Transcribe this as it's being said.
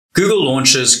Google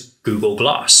launches Google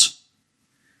Glass.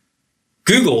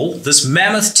 Google, this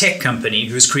mammoth tech company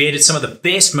who's created some of the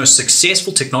best, most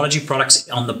successful technology products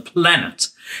on the planet,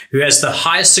 who has the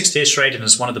highest success rate and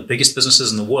is one of the biggest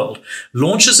businesses in the world,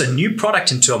 launches a new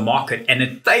product into a market and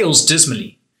it fails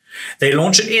dismally. They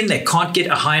launch it in, they can't get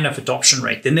a high enough adoption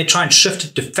rate. Then they try and shift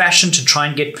it to fashion to try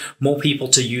and get more people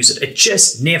to use it. It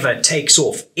just never takes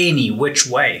off any which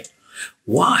way.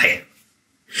 Why?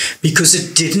 Because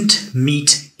it didn't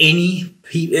meet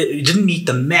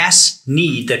the mass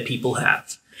need that people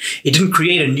have. It didn't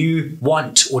create a new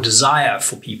want or desire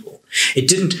for people. It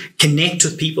didn't connect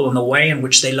with people in the way in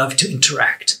which they love to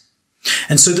interact.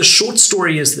 And so the short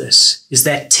story is this, is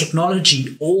that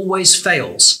technology always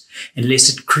fails unless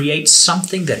it creates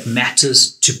something that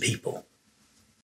matters to people.